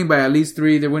 Denver's winning by at least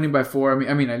 3. They're winning by 4.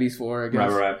 I mean at least 4. I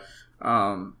guess. Right.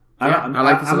 I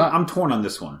like this a lot. I'm torn on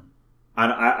this one.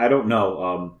 I don't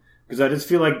know. Because I just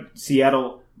feel like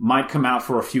Seattle might come out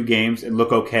for a few games and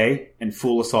look okay and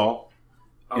fool us all.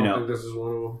 I don't think this is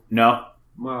one of them. No?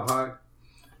 Mile high.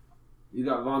 You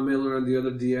got Von Miller and the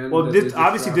other DN. Well,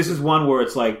 obviously this is one where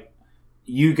it's like,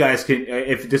 you guys can,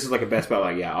 if this is like a best bet,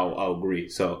 like, yeah, I'll agree.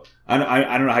 So, I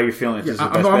don't know how you're feeling. If this is a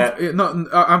best bet. No,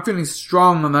 I'm feeling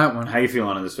strong on that one. How you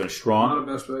feeling on this one? Strong? Not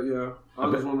a best bet, yeah.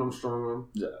 On this one, I'm strong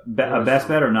on. A best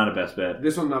bet or not a best bet?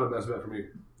 This one's not a best bet for me.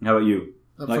 How about you?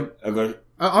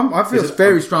 I feel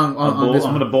very strong on this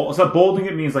one. I'm going to bold. So bolding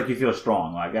it means like you feel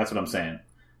strong. Like, that's what I'm saying.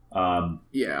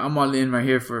 Yeah, I'm all in right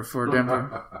here for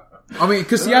Denver. I mean,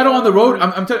 because Seattle on the road,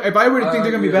 I'm telling you, if I really think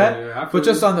they're going to be bad, but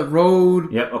just on the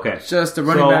road, yep, okay. Just the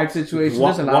running back situation.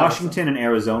 Washington and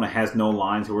Arizona has no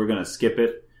line, so we're going to skip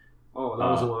it. Oh, that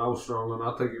was the one I was strong on.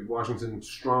 I'll take it. Washington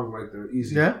strong right there.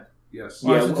 Easy. Yeah? Yes.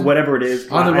 Yeah, whatever it is.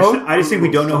 On the road? I just think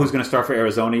we don't know who's going to start for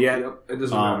Arizona yet. Yep, it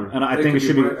doesn't matter. And I think it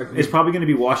should be. It's probably going to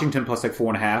be Washington plus like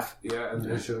 4.5. Yeah, and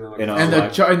it should be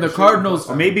and the Cardinals,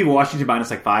 or maybe Washington minus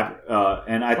like 5.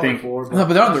 And I think 4, no,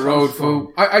 but they're on the road,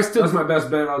 fool. I still. That's my best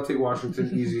bet. I'll take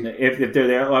Washington easy. If they're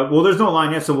there, well, there's no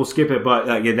line yet, so we'll skip it.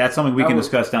 But yeah, that's something we can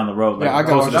discuss down the road. I got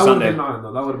closer to that Sunday. Would have been mine,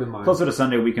 though. That would have been mine. Closer to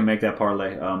Sunday, we can make that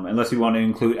parlay. Unless you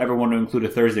want to ever want to include a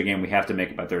Thursday game, we have to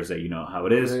make it by Thursday. You know how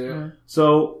it is. Yeah.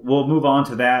 So we'll move on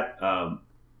to that.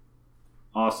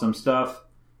 Awesome stuff.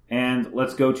 And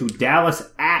let's go to Dallas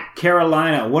at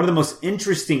Carolina. One of the most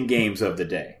interesting games of the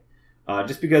day.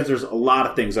 Just because there's a lot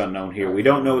of things unknown here. We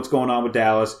don't know what's going on with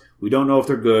Dallas. We don't know if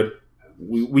they're good.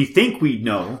 We think we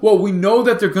know. Well, we know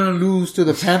that they're going to lose to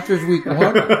the Panthers week 1.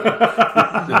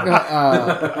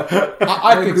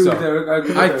 I think so.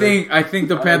 I think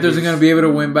the Panthers are going to be able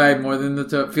to win by more than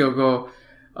the field goal.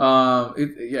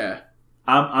 Yeah.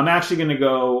 I'm actually going to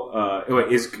go.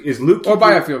 Wait, is Luke or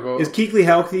by a field goal? Is Kuechly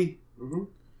healthy? Mm-hmm.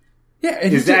 Yeah,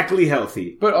 and is Zachary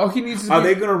healthy? But all he needs is are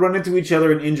they going to run into each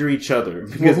other and injure each other?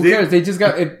 Because well, who cares? They just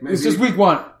got. It's just week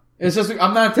 1. It's just.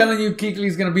 I'm not telling you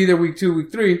Kuechly's going to be there week 2,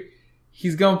 week 3.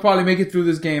 He's going to probably make it through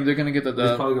this game. They're going to get the dub.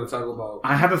 He's probably going to talk about.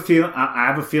 I have a feeling. I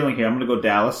have a feeling here. I'm going to go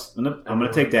Dallas. I'm going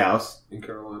to take Dallas in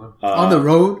Carolina on the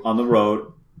road. On the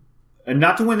road, and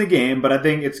not to win the game, but I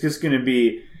think it's just going to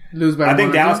be. Lose by I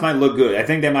think Dallas might look good. I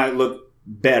think they might look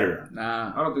better.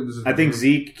 Nah, I don't think this is. I think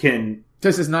Zeke can.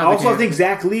 This is not. Also, I think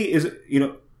Zach Lee is.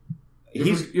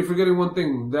 You're forgetting one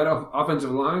thing. That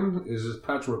offensive line is just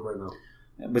patchwork right now.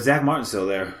 But Zach Martin's still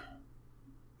there.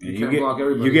 You can't block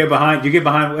everybody. You get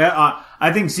behind.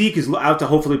 I think Zeke is out to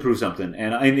hopefully prove something,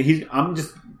 and I'm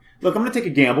just. Look, I'm going to take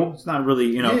a gamble. It's not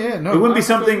really, it wouldn't be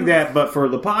something that, but for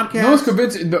the podcast. No, it's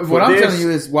convincing. But what I'm telling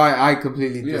you is why I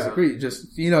completely disagree.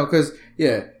 Just, because,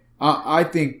 I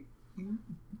think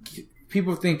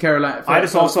people think Carolina. I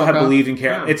just also have believed in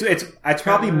Carolina. It's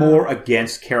probably more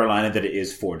against Carolina than it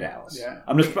is for Dallas. Yeah.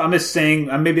 I'm just saying,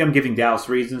 maybe I'm giving Dallas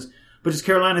reasons, but just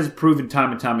Carolina has proven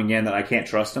time and time again that I can't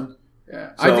trust them.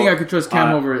 Yeah. So, I think I could trust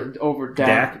Cam over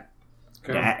Dak.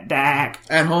 Okay. Dak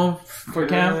at home for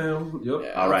Cam. Yep.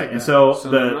 Yeah, all right, and so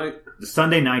the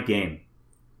Sunday night game,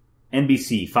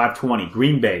 NBC 520,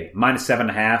 Green Bay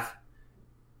 -7.5,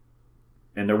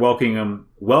 and they're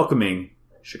welcoming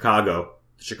Chicago,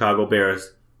 the Chicago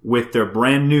Bears, with their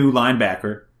brand new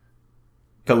linebacker,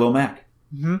 Khalil Mack.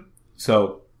 Mm-hmm.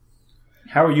 So,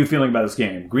 how are you feeling about this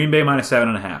game? Green Bay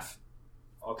 -7.5.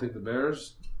 I'll take the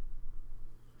Bears.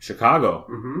 Chicago.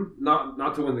 Mm-hmm.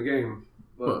 Not to win the game.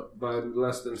 But by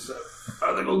less than 7.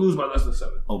 I think I'll lose by less than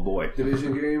 7. Oh, boy.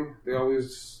 Division game. They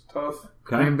always tough.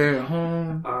 Okay. Green Bay at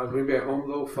home. Green Bay at home,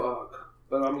 though. Fuck.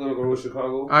 But I'm going to go with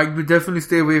Chicago. I would definitely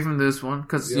stay away from this one.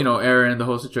 Because, Aaron and the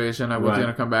whole situation. I was going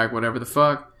to come back, whatever the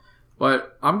fuck.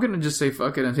 But I'm going to just say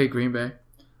fuck it and take Green Bay.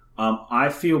 I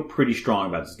feel pretty strong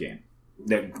about this game.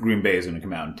 That Green Bay is going to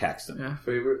come out and tax them. Yeah.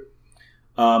 Favorite?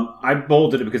 I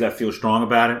bolded it because I feel strong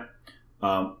about it.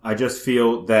 I just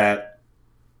feel that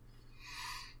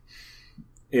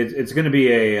it's going to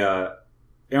be Aaron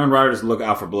Rodgers look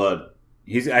out for blood.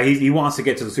 He wants to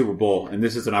get to the Super Bowl, and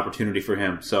this is an opportunity for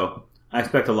him. So I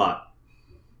expect a lot.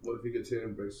 What if he gets hit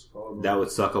and breaks his collarbone? That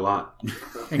would suck a lot.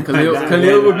 And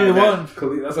Khalil would be the one.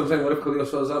 That's what I'm saying. What if Khalil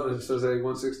shows up and it says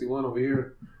 161 over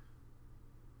here?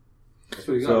 That's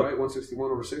what you got, right?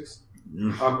 161 over 6.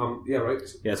 Yeah, right.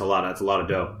 Yeah, it's a lot. That's a lot of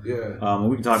dough. Yeah.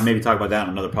 We can maybe talk about that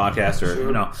on another podcast,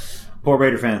 or poor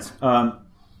Raider fans.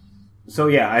 So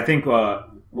yeah, I think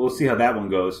we'll see how that one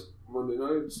goes. Monday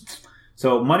nights.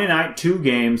 So Monday night, 2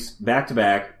 games back to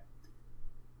back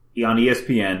on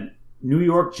ESPN. New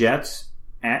York Jets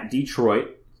at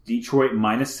Detroit. Detroit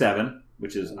 -7,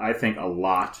 which is I think a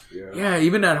lot. Yeah,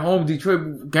 even at home,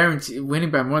 Detroit guaranteed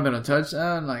winning by more than a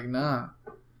touchdown. Like nah.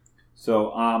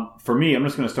 So for me, I'm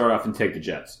just going to start off and take the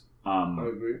Jets. I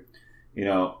agree. You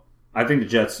know, I think the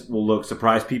Jets will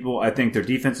surprise people. I think their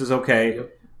defense is okay. Yep.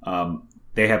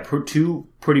 They have two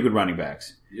pretty good running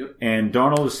backs. Yep. And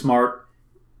Darnold is smart.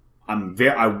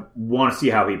 I want to see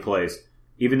how he plays.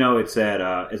 Even though it's at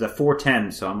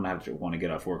 4:10, so I'm gonna want to get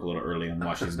off work a little early and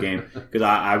watch this game because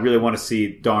I really want to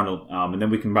see Darnold. And then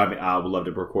we can probably I would love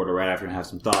to record it right after and have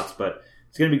some thoughts. But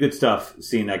it's gonna be good stuff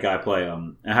seeing that guy play.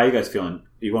 And how you guys feeling?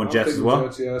 You going Jets as well?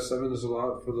 Jets, yeah, 7 is a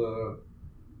lot for the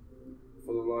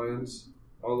Lions.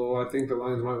 Although I think the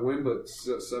Lions might win, but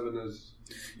 7 is.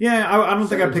 Yeah, I don't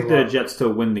think I picked the Jets to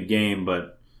win the game,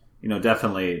 but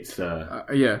definitely it's.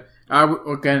 Yeah.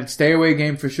 Again, stay away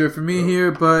game for sure for me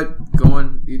here, but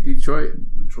going Detroit.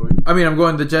 I mean, I'm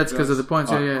going the Jets because of the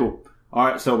points. Yeah. Cool. All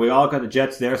right, so we all got the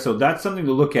Jets there. So that's something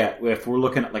to look at if we're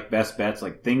looking at like best bets,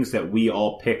 like things that we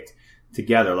all picked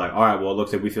together. Like, all right, well, it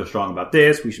looks like we feel strong about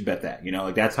this. We should bet that.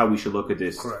 Like that's how we should look at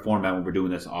this format when we're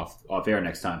doing this off air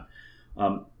next time.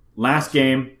 Last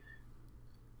game,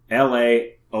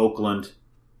 L.A., Oakland.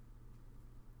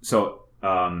 So,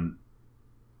 L.A.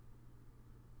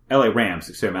 Rams.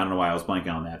 Excuse me, I don't know why I was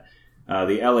blanking on that.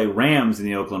 The L.A. Rams and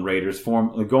the Oakland Raiders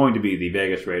are going to be the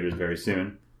Vegas Raiders very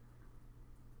soon.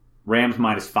 Rams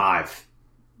 -5.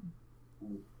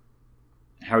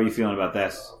 How are you feeling about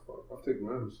this? I'll take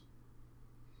Rams.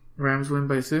 Rams win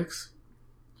by 6.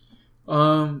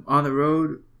 On the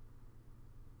road.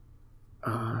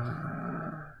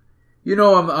 I'm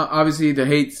obviously the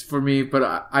hate's for me, but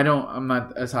I'm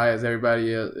not as high as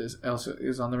everybody else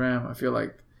is on the Ram. I feel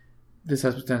like this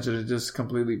has potential to just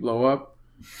completely blow up.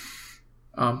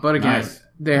 But again,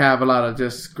 They have a lot of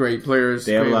just great players.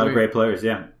 They have a lot of great players,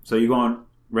 yeah. So you going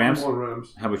Rams? I'm going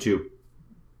Rams. How about you?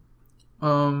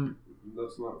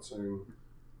 That's not saying.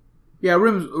 Yeah,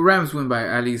 Rams win by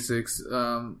at least 6.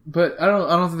 But I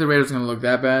don't think the Raiders are going to look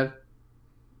that bad.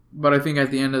 But I think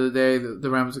at the end of the day, the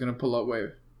Rams are going to pull up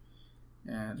wave.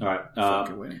 And all right.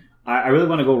 I really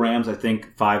want to go Rams. I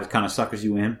think 5 kind of suckers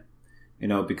you in.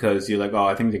 Because you're like, oh,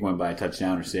 I think they're going by a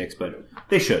touchdown or 6, but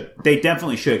they should. They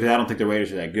definitely should, because I don't think the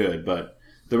Raiders are that good, but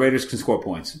the Raiders can score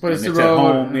points. But it's at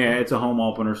home. Yeah, it's a home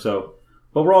opener, so.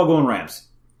 But we're all going Rams.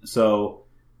 So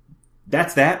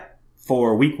that's that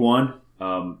for week 1.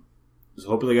 So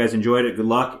hopefully you guys enjoyed it. Good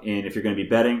luck, and if you're going to be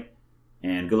betting,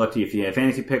 and good luck to you if you have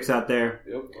fantasy picks out there.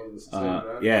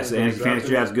 Yep. Yes, fantasy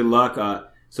drafts, good luck.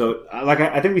 So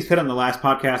I think we said on the last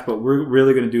podcast, but we're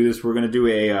really going to do this. We're going to do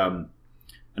an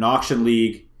auction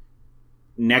league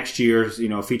next year,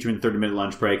 featuring the 30-minute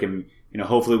lunch break, and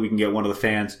hopefully we can get one of the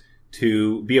fans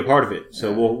to be a part of it.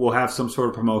 So we'll have some sort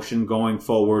of promotion going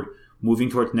forward, moving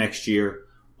towards next year.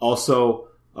 Also,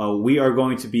 we are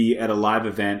going to be at a live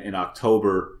event in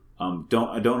October. I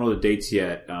don't know the dates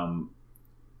yet,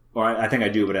 or I think I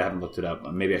do, but I haven't looked it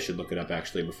up. Maybe I should look it up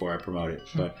actually before I promote it.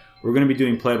 But we're going to be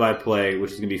doing play-by-play,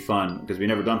 which is going to be fun because we've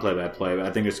never done play-by-play. But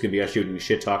I think it's going to be us shooting the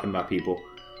shit, talking about people.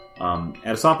 At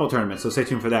a softball tournament, so stay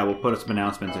tuned for that. We'll put up some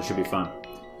announcements. It should be fun.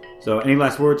 So, any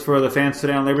last words for the fans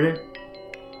today on Labor Day?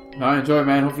 No, enjoy,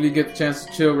 man. Hopefully you get the chance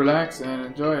to chill, relax, and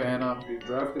enjoy. And if you're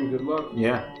drafting, good luck.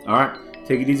 Yeah. All right.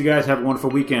 Take it easy, guys. Have a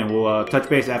wonderful weekend. We'll touch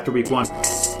base after week 1.